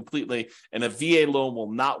financing completely, and a VA loan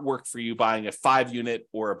will not work for you buying a 5-unit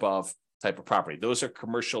or above type of property. Those are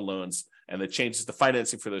commercial loans, and it changes the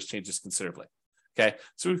financing for those changes considerably. Okay,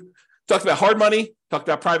 so we talked about hard money, talked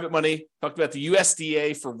about private money, talked about the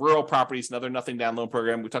USDA for rural properties, another nothing down loan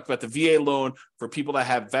program. We talked about the VA loan for people that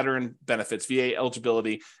have veteran benefits, VA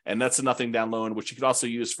eligibility, and that's a nothing down loan, which you could also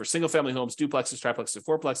use for single family homes, duplexes, triplexes,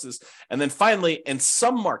 fourplexes. And then finally, in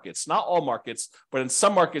some markets, not all markets, but in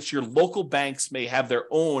some markets, your local banks may have their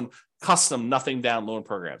own custom nothing down loan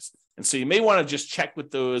programs. And so you may want to just check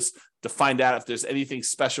with those to find out if there's anything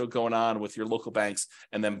special going on with your local banks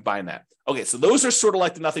and then buying that. Okay, so those are sort of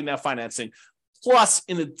like the nothing down financing. Plus,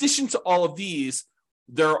 in addition to all of these,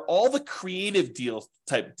 there are all the creative deal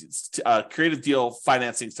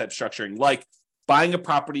financing type structuring, like buying a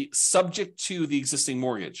property subject to the existing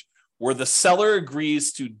mortgage, where the seller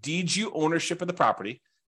agrees to deed you ownership of the property.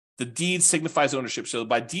 The deed signifies ownership. So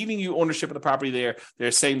by deeding you ownership of the property,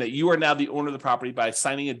 they're saying that you are now the owner of the property by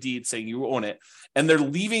signing a deed saying you own it. And they're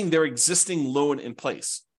leaving their existing loan in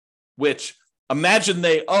place, which imagine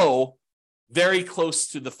they owe very close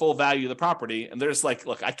to the full value of the property. And they're just like,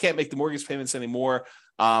 look, I can't make the mortgage payments anymore.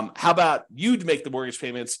 How about you make the mortgage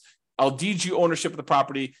payments? I'll deed you ownership of the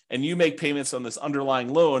property and you make payments on this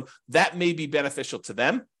underlying loan. That may be beneficial to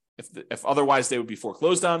them if otherwise they would be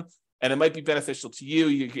foreclosed on. And it might be beneficial to you.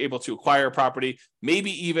 You're able to acquire a property,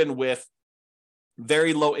 maybe even with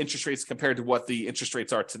very low interest rates compared to what the interest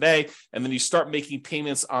rates are today. And then you start making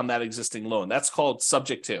payments on that existing loan. That's called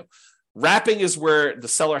subject to. Wrapping is where the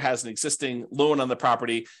seller has an existing loan on the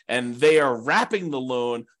property and they are wrapping the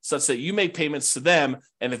loan such that you make payments to them.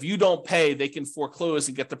 And if you don't pay, they can foreclose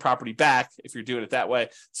and get the property back if you're doing it that way.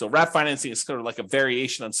 So wrap financing is sort of like a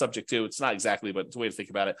variation on subject to. It's not exactly, but it's a way to think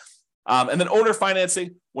about it. And then owner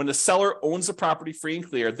financing, when the seller owns the property free and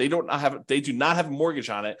clear, they do not have a mortgage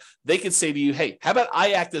on it. They can say to you, hey, how about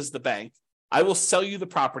I act as the bank? I will sell you the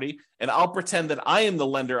property and I'll pretend that I am the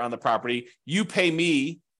lender on the property. You pay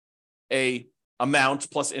me a amount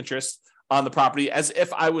plus interest on the property as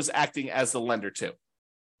if I was acting as the lender too.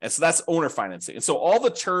 And so that's owner financing. And so all the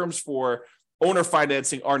terms for owner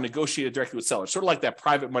financing are negotiated directly with sellers, sort of like that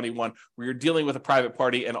private money one where you're dealing with a private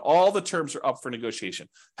party and all the terms are up for negotiation.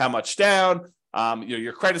 How much down,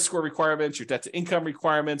 your credit score requirements, your debt to income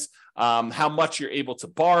requirements, how much you're able to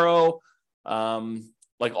borrow.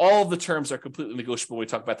 Like all of the terms are completely negotiable when we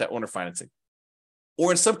talk about that owner financing.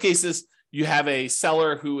 Or in some cases, you have a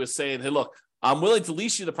seller who is saying, hey, look, I'm willing to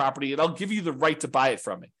lease you the property and I'll give you the right to buy it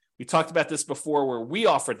from me. We talked about this before where we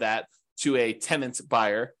offered that to a tenant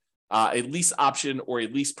buyer. A lease option or a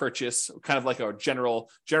lease purchase, kind of like our general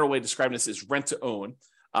way of describing this is rent to own.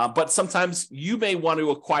 But sometimes you may want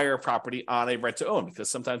to acquire a property on a rent to own because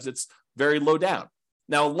sometimes it's very low down.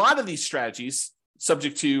 Now, a lot of these strategies,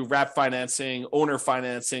 subject to wrap financing, owner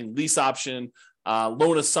financing, lease option,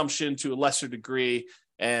 loan assumption to a lesser degree,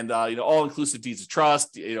 and all-inclusive deeds of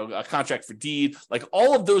trust, a contract for deed, like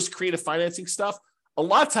all of those creative financing stuff, a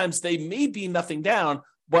lot of times they may be nothing down.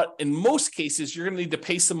 But in most cases, you're going to need to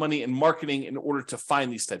pay some money in marketing in order to find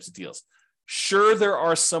these types of deals. Sure, there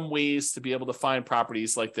are some ways to be able to find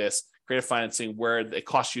properties like this, creative financing, where it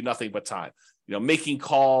costs you nothing but time. making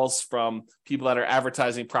calls from people that are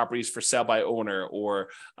advertising properties for sale by owner, or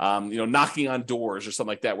knocking on doors or something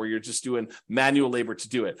like that, where you're just doing manual labor to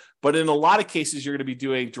do it. But in a lot of cases, you're going to be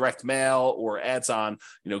doing direct mail or ads on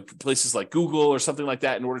places like Google or something like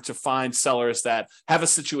that in order to find sellers that have a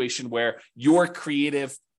situation where your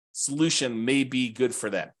creative solution may be good for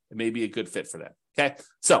them. It may be a good fit for them. Okay,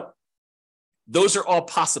 so those are all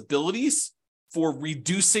possibilities for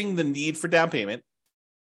reducing the need for down payment.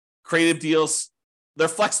 Creative deals, they're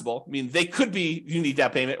flexible. I mean, they could be you need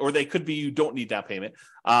down payment, or they could be you don't need down payment.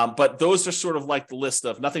 But those are sort of like the list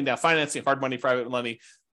of nothing down financing, hard money, private money,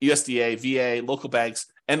 USDA, VA, local banks,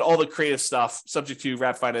 and all the creative stuff subject to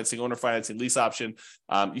wrap financing, owner financing, lease option.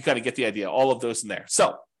 You kind of get the idea, all of those in there.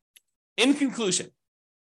 So in conclusion,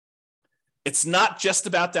 it's not just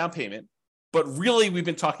about down payment, but really we've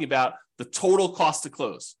been talking about the total cost to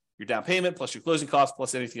close. Your down payment plus your closing costs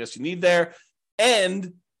plus anything else you need there,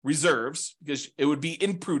 and reserves, because it would be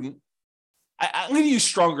imprudent. I'm going to use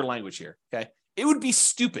stronger language here, okay? It would be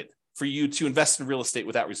stupid for you to invest in real estate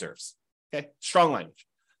without reserves, okay? Strong language.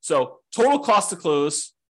 So total cost to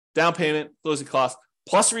close, down payment, closing costs,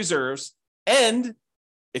 plus reserves. And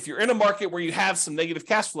if you're in a market where you have some negative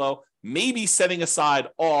cash flow, maybe setting aside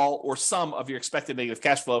all or some of your expected negative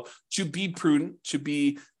cash flow to be prudent, to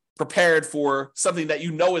be prepared for something that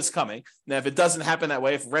is coming. Now, if it doesn't happen that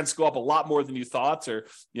way, if rents go up a lot more than you thought, or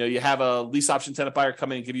you have a lease option tenant buyer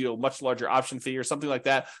come in and give you a much larger option fee or something like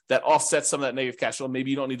that, that offsets some of that negative cash flow,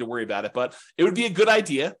 maybe you don't need to worry about it. But it would be a good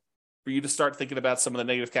idea for you to start thinking about some of the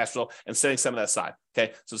negative cash flow and setting some of that aside.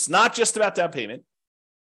 Okay, so it's not just about down payment.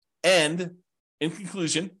 And in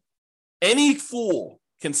conclusion, any fool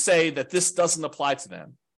can say that this doesn't apply to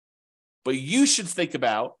them, but you should think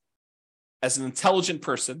about, as an intelligent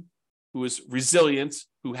person who is resilient,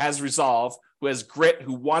 who has resolve, who has grit,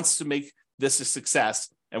 who wants to make this a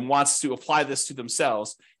success and wants to apply this to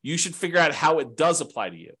themselves, you should figure out how it does apply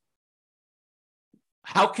to you.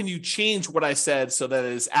 How can you change what I said so that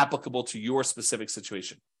it is applicable to your specific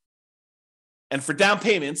situation? And for down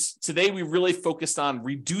payments, today we really focused on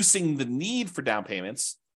reducing the need for down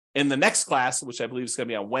payments. In the next class, which I believe is going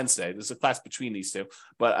to be on Wednesday, there's a class between these two,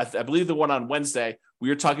 but I believe the one on Wednesday, we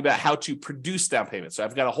were talking about how to produce down payments. So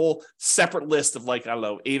I've got a whole separate list of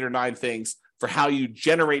 8 or 9 things for how you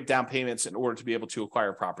generate down payments in order to be able to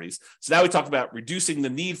acquire properties. So now we talk about reducing the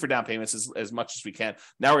need for down payments as much as we can.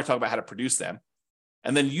 Now we're talking about how to produce them,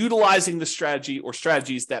 and then utilizing the strategy or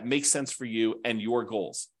strategies that make sense for you and your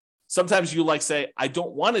goals. Sometimes you say, I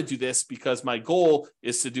don't want to do this because my goal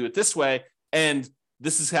is to do it this way, and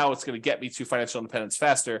this is how it's going to get me to financial independence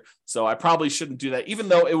faster. So I probably shouldn't do that, even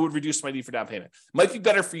though it would reduce my need for down payment. It might be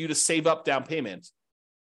better for you to save up down payment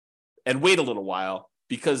and wait a little while,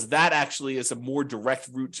 because that actually is a more direct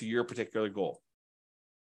route to your particular goal.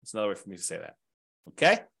 That's another way for me to say that.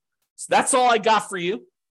 Okay? So that's all I got for you.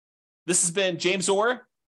 This has been James Orr.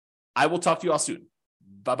 I will talk to you all soon.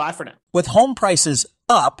 Bye-bye for now. With home prices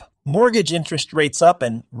up, mortgage interest rates up,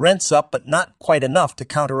 and rents up, but not quite enough to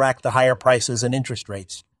counteract the higher prices and interest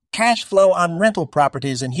rates, cash flow on rental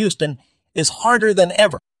properties in Houston is harder than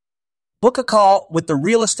ever. Book a call with the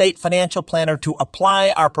Real Estate Financial Planner to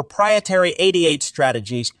apply our proprietary 88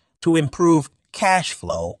 strategies to improve cash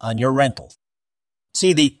flow on your rentals.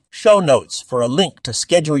 See the show notes for a link to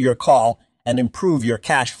schedule your call and improve your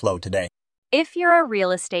cash flow today. If you're a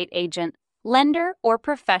real estate agent, lender, or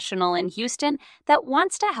professional in Houston that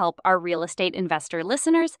wants to help our real estate investor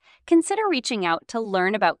listeners, consider reaching out to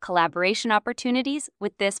learn about collaboration opportunities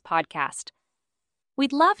with this podcast.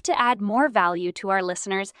 We'd love to add more value to our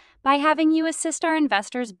listeners by having you assist our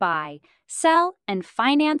investors buy, sell, and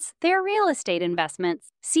finance their real estate investments.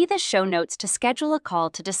 See the show notes to schedule a call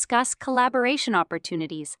to discuss collaboration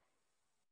opportunities.